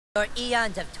Your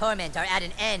eons of torment are at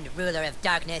an end, ruler of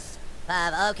darkness.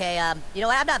 Okay, you know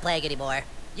what? I'm not playing anymore.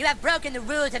 You have broken the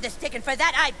rules of the stick, and for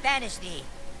that I banish thee.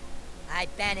 I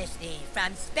banish thee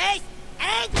from space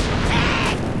and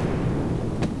time!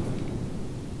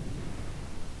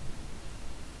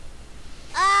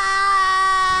 Ah!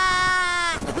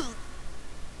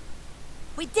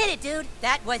 We did it, dude!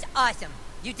 That was awesome.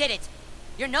 You did it.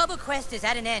 Your noble quest is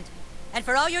at an end. And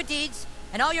for all your deeds,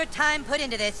 and all your time put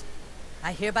into this,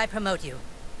 I hereby promote you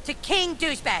to King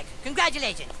Douchebag.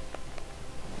 Congratulations.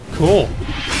 Cool.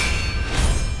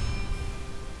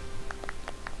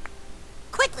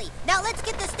 Quickly, now let's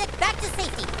get the stick back to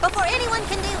safety before anyone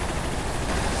can do.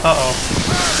 Uh-oh.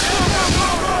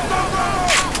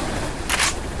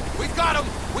 We got him!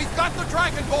 We've got the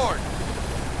Dragonborn!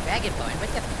 Dragonborn?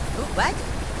 What?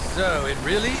 So, it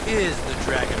really is the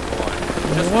Dragonborn.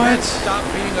 Just What? can't stop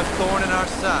being a thorn in our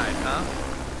side, huh?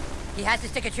 He has the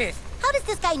stick of truth. How does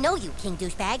this guy know you, King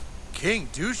Douchebag? King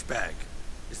Douchebag?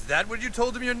 Is that what you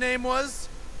told him your name was?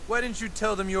 Why didn't you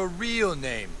tell them your real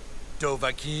name,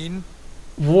 Dovahkiin?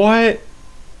 What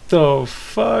the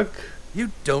fuck?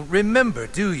 You don't remember,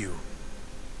 do you?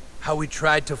 How we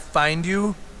tried to find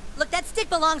you? Look, that stick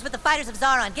belongs with the fighters of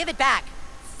Zaron. Give it back.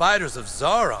 Fighters of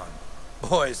Zaron?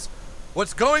 Boys,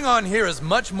 what's going on here is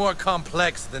much more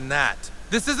complex than that.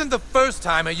 This isn't the first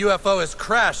time a UFO has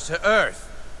crashed to Earth.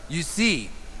 You see,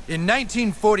 in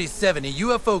 1947, a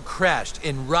UFO crashed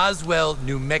in Roswell,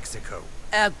 New Mexico.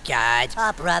 Oh, God.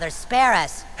 Oh, brother, spare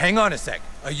us. Hang on a sec.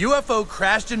 A UFO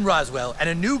crashed in Roswell, and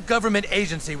a new government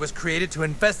agency was created to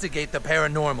investigate the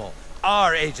paranormal.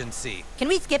 Our agency. Can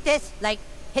we skip this? Like,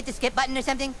 hit the skip button or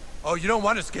something? Oh, you don't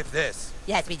want to skip this.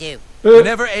 Yes, we do.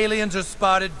 Whenever aliens are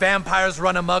spotted, vampires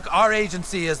run amok, our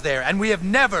agency is there, and we have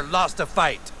never lost a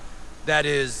fight. That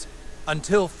is,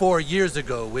 until 4 years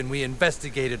ago when we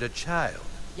investigated a child.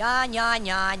 Yawn, yawn,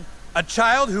 yawn. A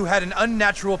child who had an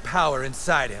unnatural power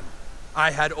inside him.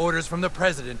 I had orders from the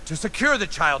president to secure the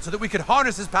child so that we could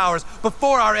harness his powers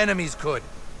before our enemies could.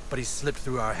 But he slipped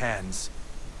through our hands.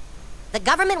 The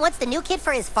government wants the new kid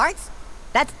for his farts?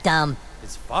 That's dumb.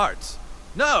 His farts?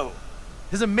 No!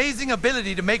 His amazing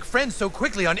ability to make friends so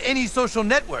quickly on any social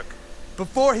network.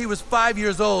 Before he was 5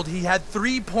 years old, he had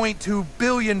 3.2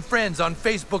 billion friends on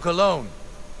Facebook alone.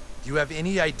 Do you have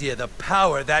any idea the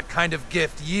power that kind of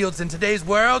gift yields in today's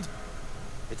world?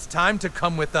 It's time to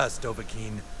come with us,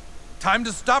 Dovahkiin. Time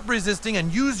to stop resisting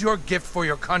and use your gift for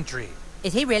your country.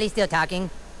 Is he really still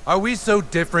talking? Are we so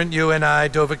different, you and I,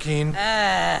 Dovahkiin?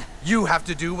 You have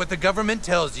to do what the government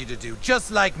tells you to do,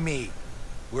 just like me.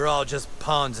 We're all just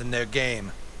pawns in their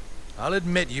game. I'll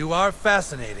admit you are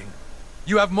fascinating.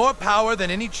 You have more power than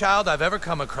any child I've ever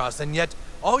come across, and yet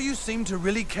all you seem to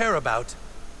really care about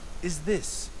is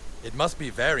this. It must be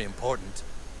very important.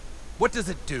 What does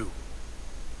it do?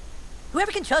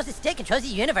 Whoever controls the stick controls the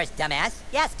universe, dumbass.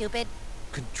 Yeah, stupid.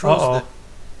 Controls the...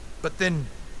 But then...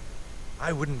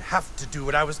 I wouldn't have to do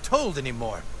what I was told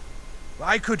anymore.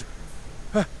 I could...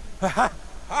 I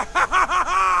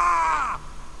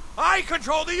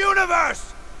control the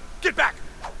universe! Get back!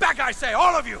 Back, I say,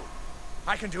 all of you!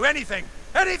 I can do anything!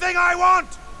 Anything I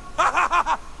want!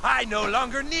 I no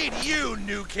longer need you,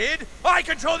 new kid! I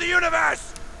control the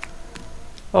universe!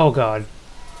 Oh god.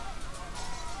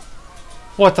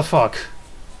 What the fuck?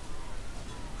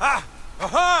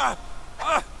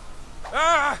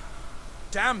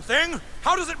 Damn thing!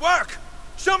 How does it work?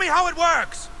 Show me how it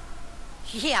works!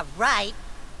 Yeah, right.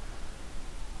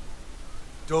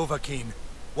 Dovahkiin,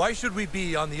 why should we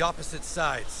be on the opposite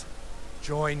sides?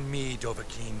 Join me,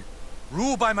 Dovahkiin.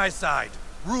 Rule by my side.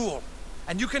 Rule.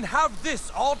 And you can have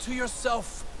this all to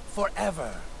yourself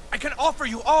forever. I can offer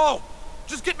you all.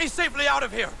 Just get me safely out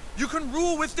of here. You can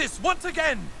rule with this once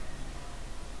again.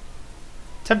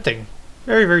 Tempting.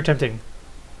 Very, very tempting.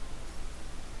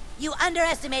 You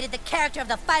underestimated the character of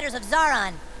the fighters of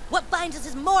Zaron. What binds us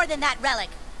is more than that relic.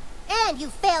 And you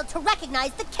failed to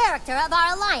recognize the character of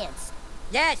our alliance.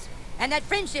 Yes, and that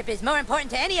friendship is more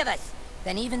important to any of us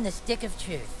than even the stick of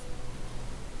truth.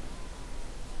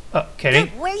 Kenny?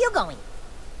 Dude, where are you going?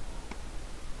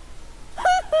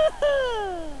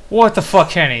 What the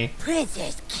fuck, Kenny?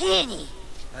 Princess Kenny.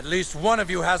 At least one of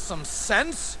you has some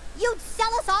sense. You'd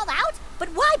sell us all out? But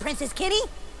why, Princess Kenny?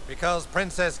 Because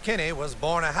Princess Kenny was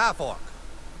born a half-orc,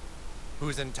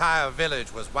 whose entire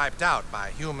village was wiped out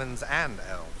by humans and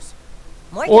elves.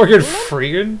 Morgan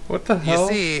Freeman? What the hell?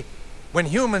 You see, when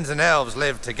humans and elves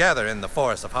lived together in the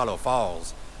forest of Hollow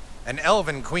Falls, an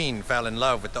elven queen fell in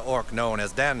love with the orc known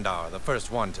as Dandar, the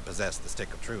first one to possess the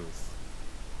Stick of Truth.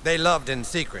 They loved in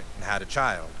secret and had a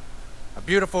child. A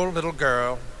beautiful little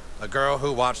girl, a girl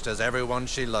who watched as everyone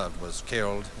she loved was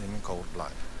killed in cold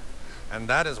blood. And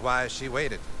that is why she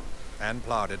waited and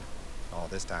plotted all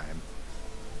this time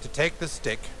to take the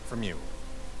stick from you.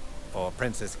 For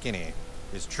Princess Kinney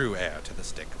is true heir to the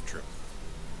stick of truth.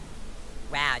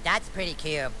 Wow, that's pretty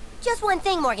cute. Just one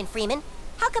thing, Morgan Freeman.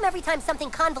 How come every time something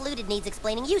convoluted needs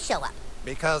explaining, you show up?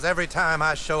 Because every time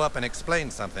I show up and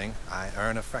explain something, I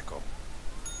earn a freckle.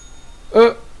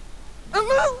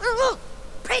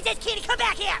 Princess Kitty, come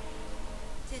back here!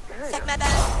 Suck my butt.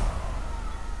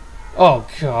 Oh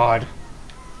god.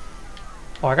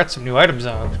 Oh, I got some new items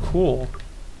on. Cool.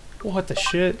 What the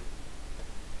shit?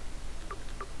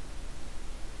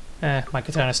 My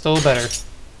katana's still better.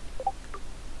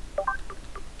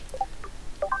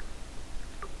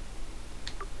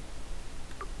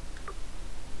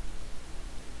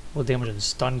 Well, damage and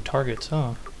stun targets,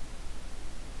 huh?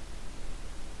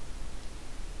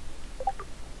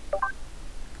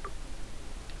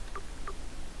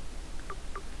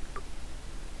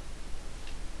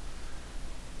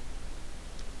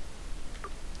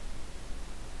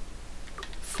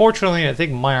 Fortunately, I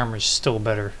think my armor is still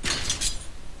better.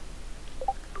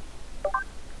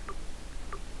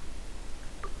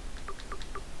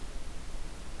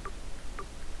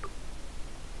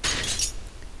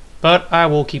 But I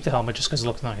will keep the helmet just because it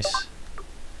looks nice. It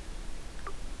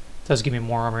does give me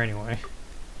more armor anyway.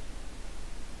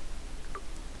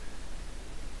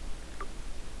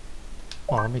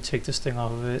 Well, let me take this thing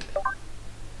off of it.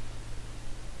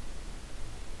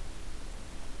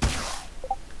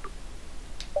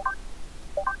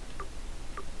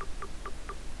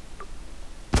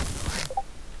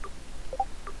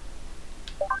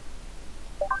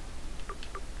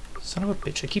 Son of a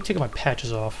bitch, I keep taking my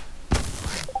patches off.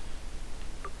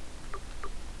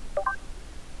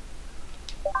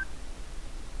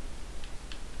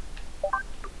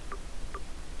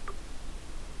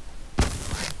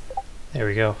 There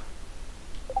we go.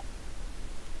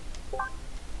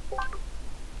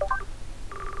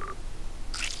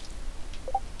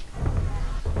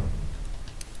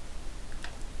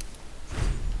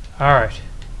 Alright.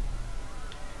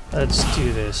 Let's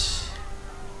do this.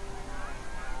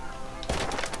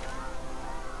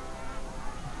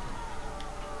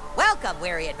 Welcome,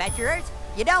 weary adventurers.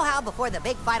 You know how before the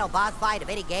big final boss fight of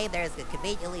any game there's a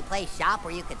conveniently placed shop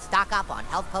where you can stock up on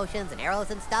health potions and arrows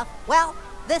and stuff? Well,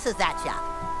 this is that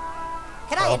shop.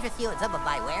 Can I interest you in some of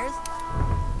my wares?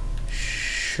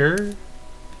 Sure.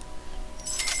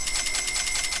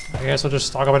 I guess I'll just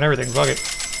stock up on everything. Fuck it.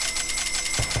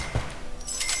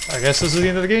 I guess this is the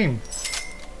end of the game.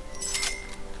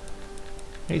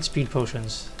 8 speed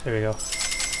potions. There we go.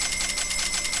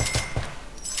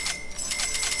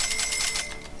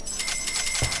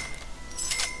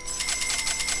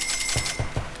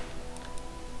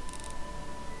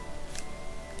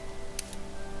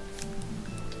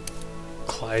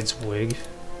 Clyde's wig.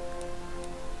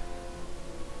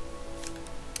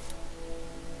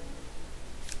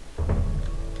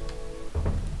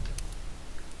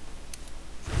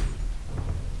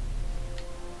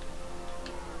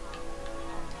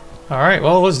 Alright,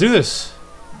 well, let's do this.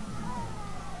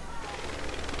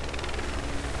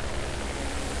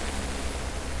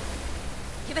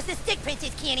 Give us the stick,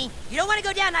 Princess Kenny. You don't want to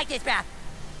go down like this, bruh.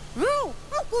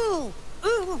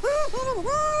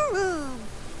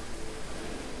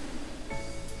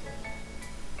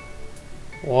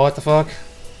 What the fuck?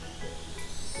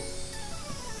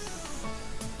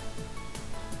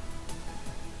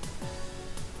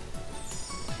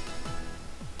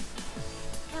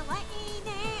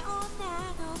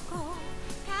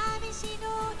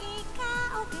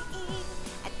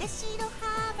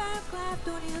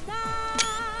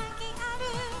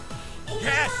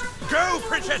 Yes! Go,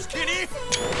 Princess Kitty!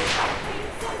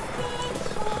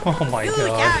 Oh my You god.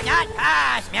 shall not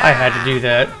pass, I had to do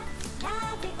that.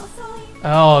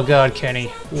 Oh god, Kenny.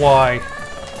 Why?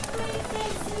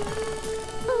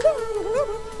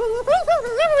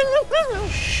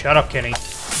 Shut up, Kenny.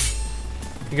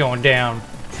 You're going down.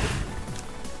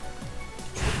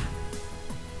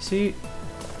 See?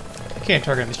 I can't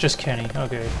target him, it's just Kenny.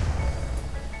 Okay.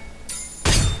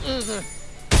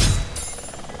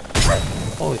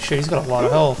 Holy shit, he's got a lot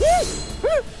of health.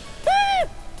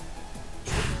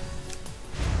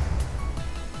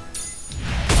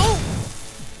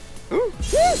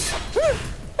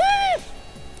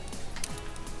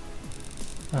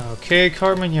 Okay,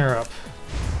 Cartman, you're up.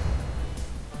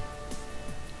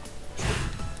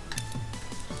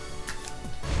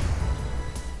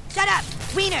 Shut up!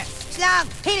 Wiener! Schlong!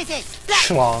 Penises! Slut!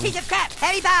 Schlong. Piece of crap!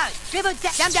 Heavy bows! Dribbled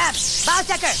dum-dum! Ball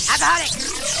sucker! Alcoholic!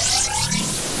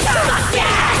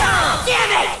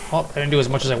 Damn it! Well, I didn't do as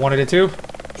much as I wanted it to.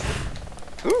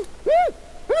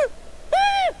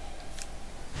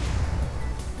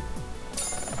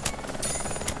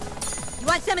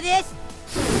 Want some of this?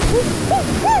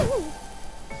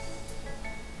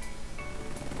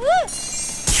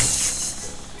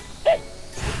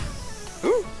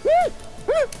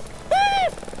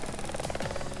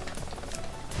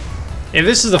 If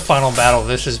this is the final battle,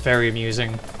 this is very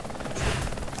amusing.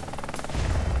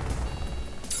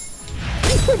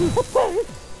 I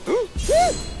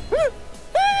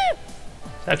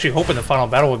was actually hoping the final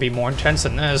battle would be more intense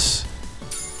than this.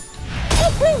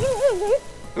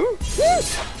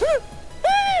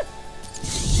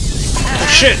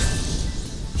 Shit!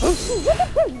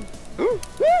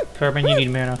 Carbon, you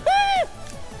need mana.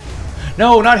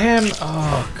 No, not him!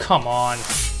 Oh, come on.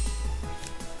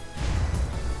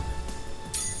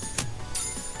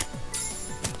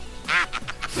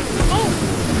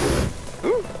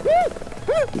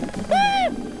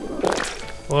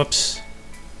 Whoops.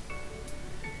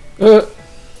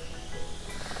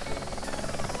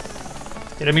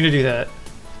 Didn't mean to do that.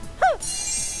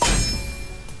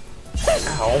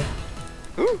 Ow.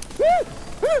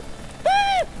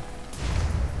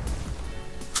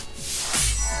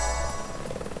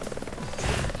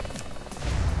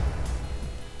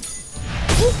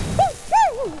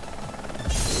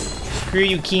 Screw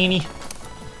you, Keeney.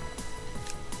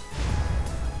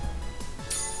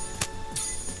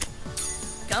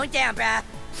 Going down, bruh.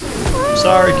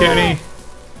 Sorry, Kenny.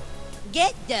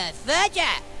 Get the fudge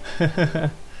up.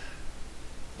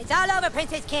 It's all over,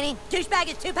 Princess Kenny. Douchebag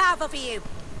is too powerful for you.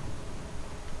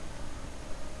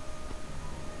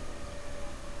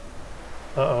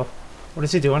 Uh-oh. What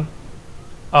is he doing?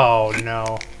 Oh,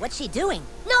 no. What's she doing?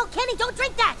 No, Kenny, don't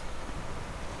drink that.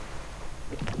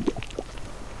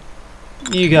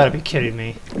 You gotta be kidding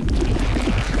me.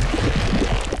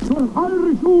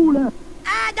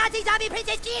 Ah, Nazi zombie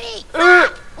Princess Kenny!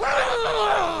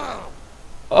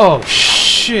 Oh,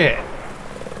 shit.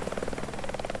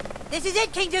 This is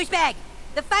it, King Douchebag.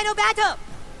 The final battle.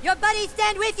 Your buddies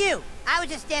stand with you. I would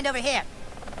just stand over here.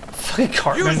 Fucking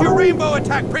Cartman. Use your rainbow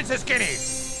attack, Princess Kenny!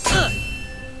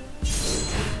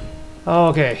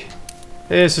 Okay.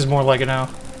 This is more like it now.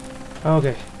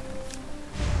 Okay.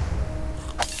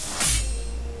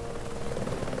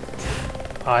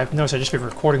 I've noticed I've just been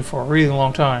recording for a really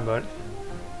long time, but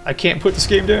I can't put this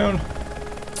game down.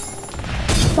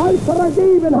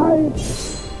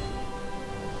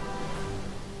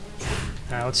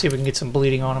 Now let's see if we can get some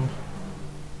bleeding on him.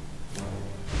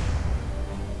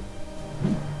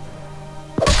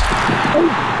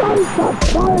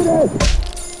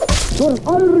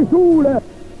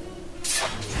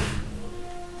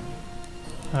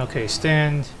 Okay,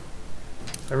 stand.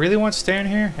 I really want to stand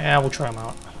here? Yeah, we'll try him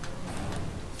out.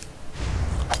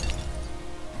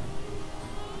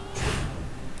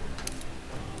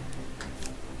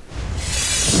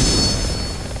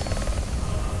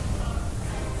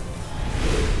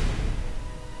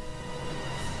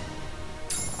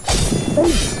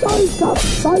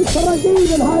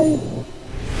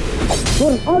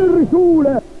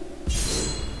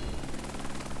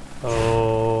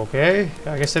 Okay,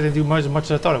 I guess I didn't do as much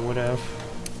as I thought it would have.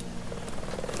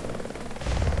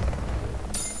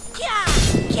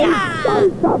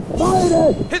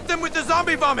 Hit them with the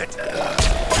zombie vomit!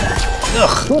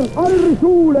 Ugh.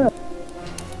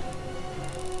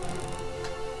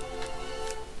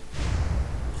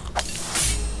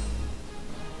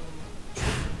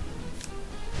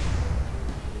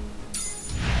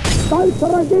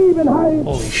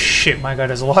 Holy shit, my guy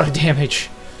does a lot of damage.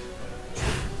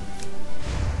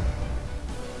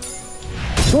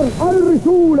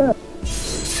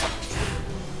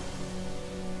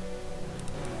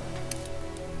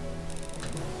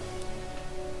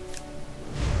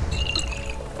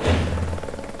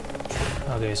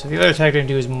 Okay, so the other attack didn't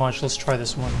do as much. Let's try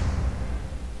this one.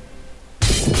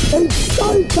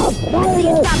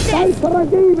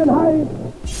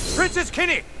 Princess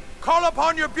Kenny, call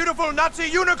upon your beautiful Nazi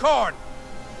unicorn!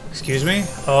 Excuse me?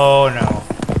 Oh no.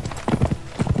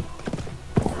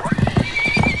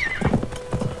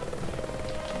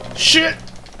 Shit!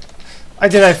 I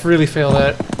really fail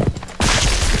that.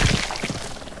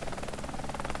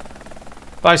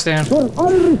 Bye, Stan.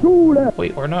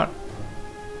 Wait, or not.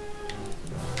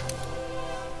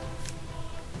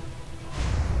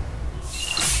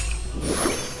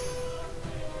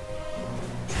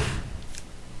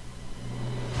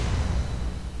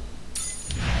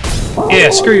 Yeah,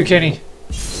 screw you, Kenny.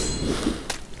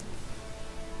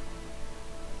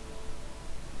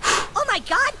 Oh my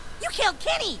god! You killed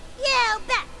Kenny! Yeah,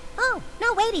 bet! Oh,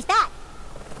 no wait, he's back.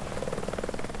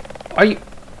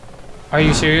 Are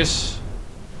you serious?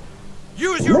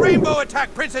 Use your rainbow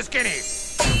attack, Princess Kenny!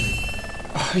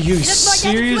 Are you Just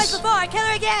more damage than she was serious? before, kill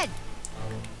her again!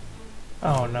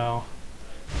 Oh no.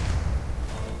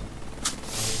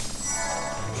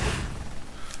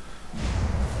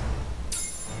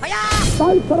 Hiya!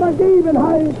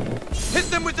 Hit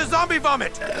them with the zombie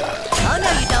vomit! Oh,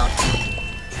 no, you don't.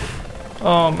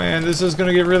 Oh man, this is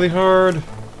gonna get really hard.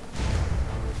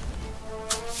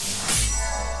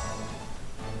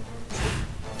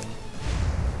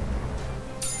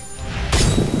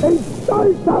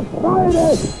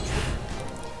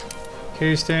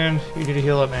 Okay, Stan, you need to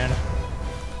heal up, man.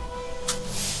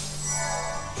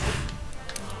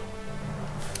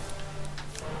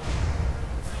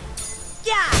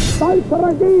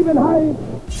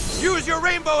 Use your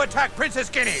rainbow attack, Princess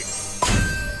Skinny!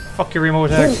 Fuck your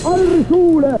remote attack.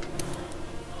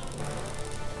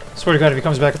 Swear to God, if he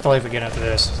comes back to life again after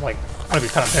this, like, I'm gonna be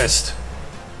kind of pissed.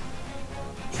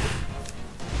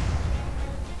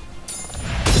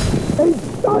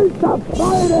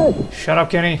 Shut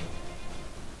up, Kenny.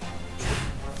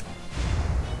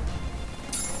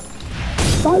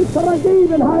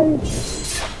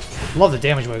 Love the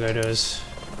damage my guy does.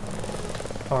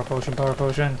 Power potion, power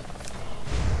potion.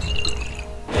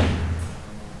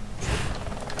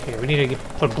 Okay, we need to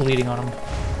put bleeding on him.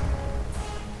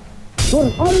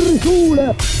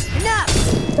 Enough!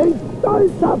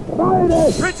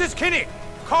 Princess Skinny,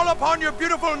 call upon your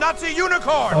beautiful Nazi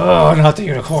unicorn! Oh, not the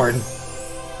unicorn.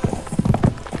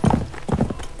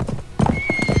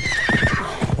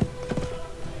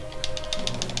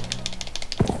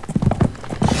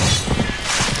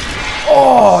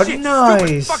 Oh, Shit, nice!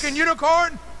 stupid fucking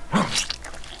unicorn!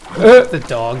 The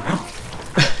dog.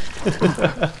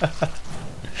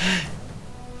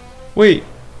 Wait,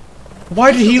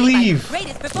 why did he leave?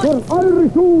 Greatest performance.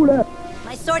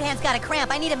 My sword hand's got a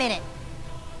cramp. I need a minute.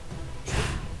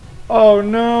 Oh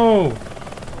no!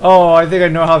 Oh, I think I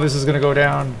know how this is gonna go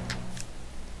down.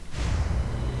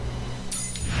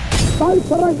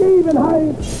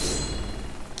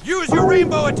 Use your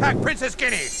rainbow attack, Princess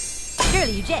Skinny!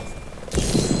 Surely you jest.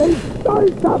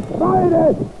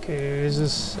 Okay, is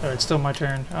this... Alright, it's still my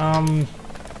turn.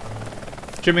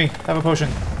 Jimmy, have a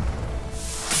potion.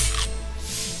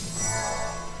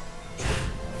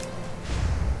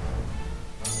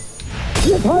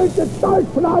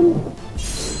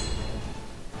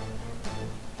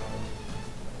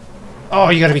 Oh,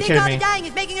 you gotta be I think kidding all me. the dying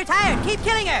is making her tired. Keep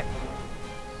killing her.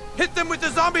 Hit them with the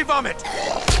zombie vomit!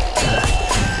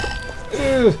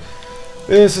 Ugh.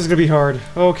 This is gonna be hard.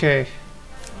 Okay.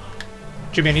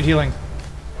 Jimmy, I need healing.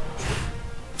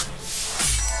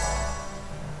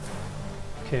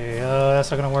 Okay,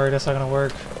 that's not gonna work, that's not gonna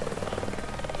work.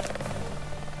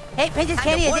 Hey, Princess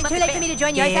Kenny, is it too late for me to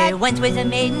join your side? There once was a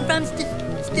maiden from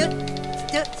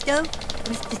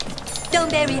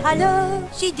Stoneberry Hollow.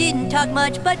 She didn't talk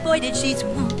much, but boy did she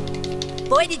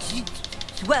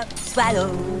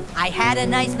swallow. I had a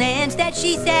nice lance that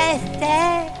she set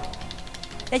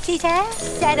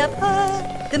up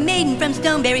her. The maiden from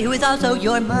Stoneberry, who is also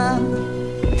your mom.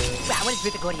 Wow, what is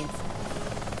with accordions?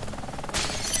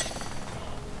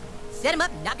 Set him up,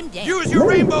 knock him down. Use your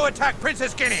rainbow attack,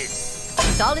 Princess Skinny!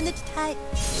 It's all in the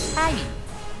timing.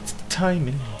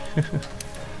 Timing.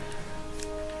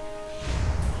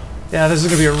 Yeah, this is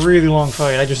gonna be a really long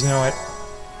fight, I just know it.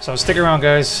 So stick around,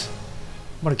 guys.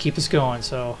 I'm gonna keep this going,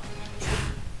 so...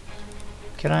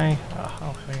 Can I?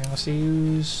 Oh, let's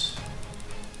use...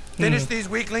 Finish these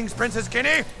weaklings, Princess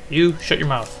Skinny! You, shut your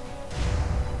mouth.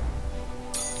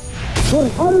 You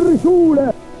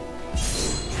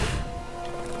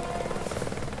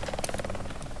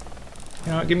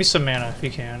know what, give me some mana if you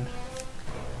can.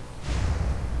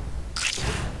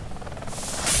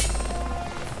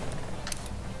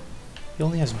 He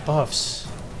only has buffs.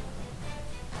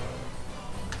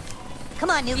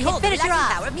 Come on, Neil, finish your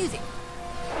power of music.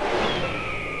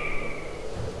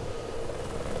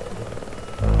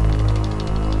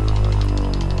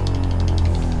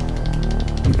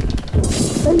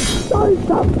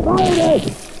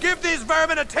 Give these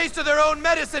vermin a taste of their own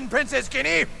medicine, Princess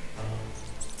Skinny!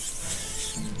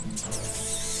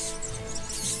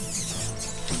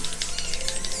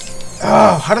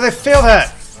 Oh, how did I fail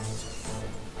that?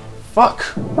 Fuck.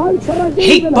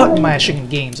 Hate button mashing in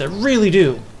games, I really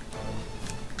do.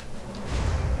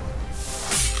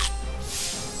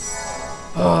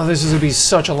 Oh, this is gonna be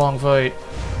such a long fight.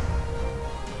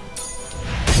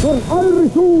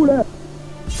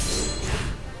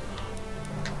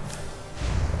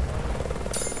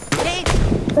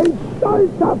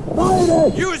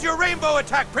 Use your rainbow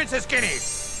attack, Princess Skinny!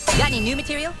 Got any new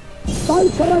material?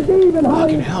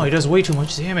 Fucking hell, he does way too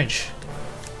much damage.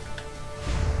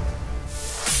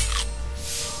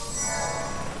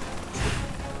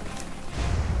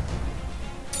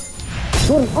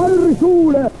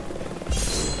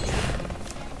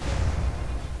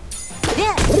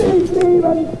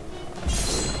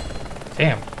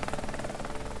 Damn.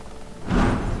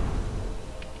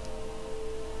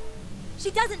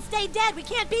 stay dead. We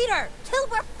can't beat her.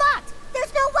 Dude, we're fucked.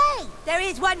 There's no way. There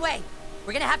is one way.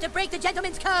 We're gonna have to break the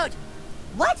gentleman's code.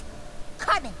 What?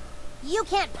 Cartman, you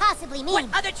can't possibly mean...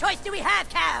 What other choice do we have,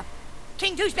 Cal?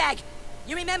 King Douchebag,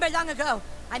 you remember long ago,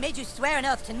 I made you swear an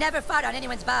oath to never fart on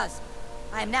anyone's balls.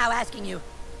 I am now asking you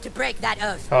to break that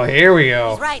oath. Oh, here we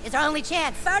go. He's right, it's our only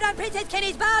chance. Fart on Princess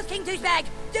Kitty's balls, King Douchebag.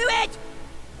 Do it!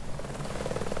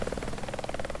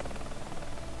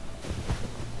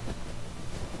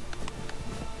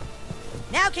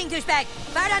 Now, King Douchebag,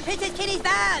 fart on Princess Kitty's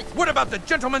balls. What about the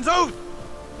gentleman's oath?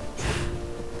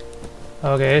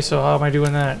 Okay, so how am I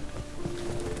doing that?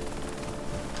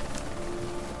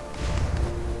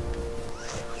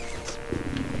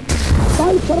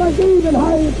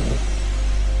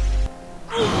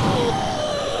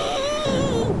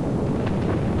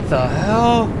 The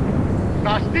hell?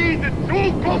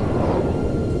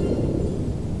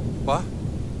 What?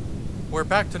 We're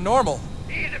back to normal.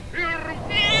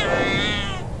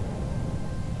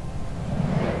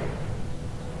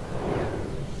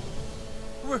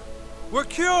 We're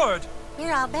cured!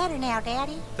 You're all better now,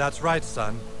 Daddy. That's right,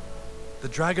 son. The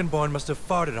Dragonborn must have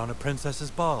farted on a princess's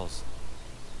balls.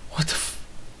 What the f...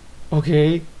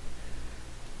 Okay.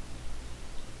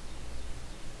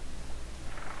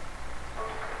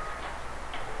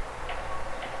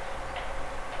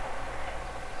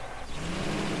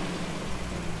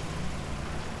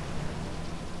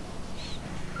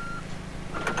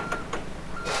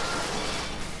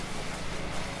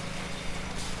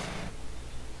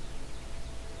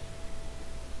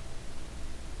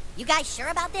 You guys sure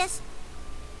about this?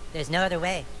 There's no other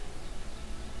way.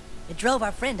 It drove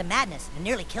our friend to madness and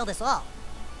nearly killed us all.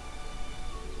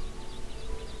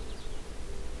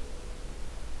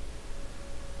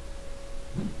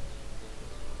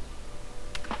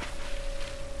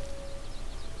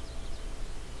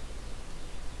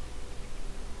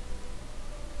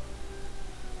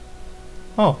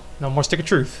 Oh, no more stick of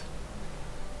truth.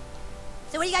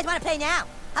 So what do you guys want to play now?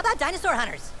 How about Dinosaur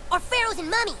Hunters? Or pharaohs and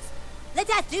mummies? Let's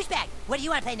ask Douchebag. What do you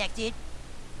want to play next, dude?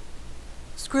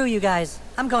 Screw you guys.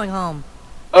 I'm going home.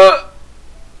 Wow,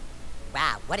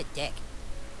 what a dick.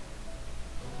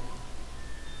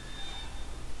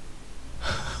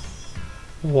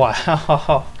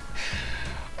 Wow.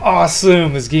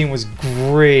 Awesome. This game was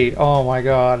great. Oh my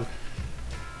god.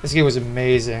 This game was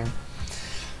amazing.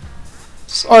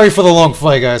 Sorry for the long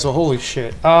fight, guys. Well, holy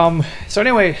shit. So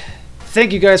anyway,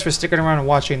 thank you guys for sticking around and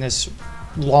watching this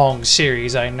long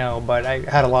series, I know, but I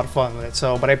had a lot of fun with it.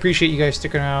 So, but I appreciate you guys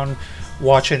sticking around,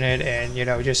 watching it, and, you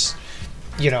know, just,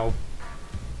 you know,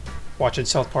 watching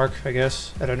South Park, I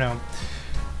guess. I don't know.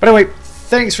 But anyway,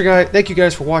 thank you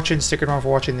guys for watching, sticking around for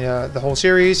watching the whole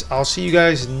series. I'll see you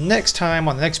guys next time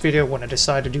on the next video when I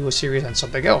decide to do a series on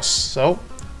something else. So,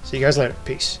 see you guys later.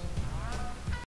 Peace.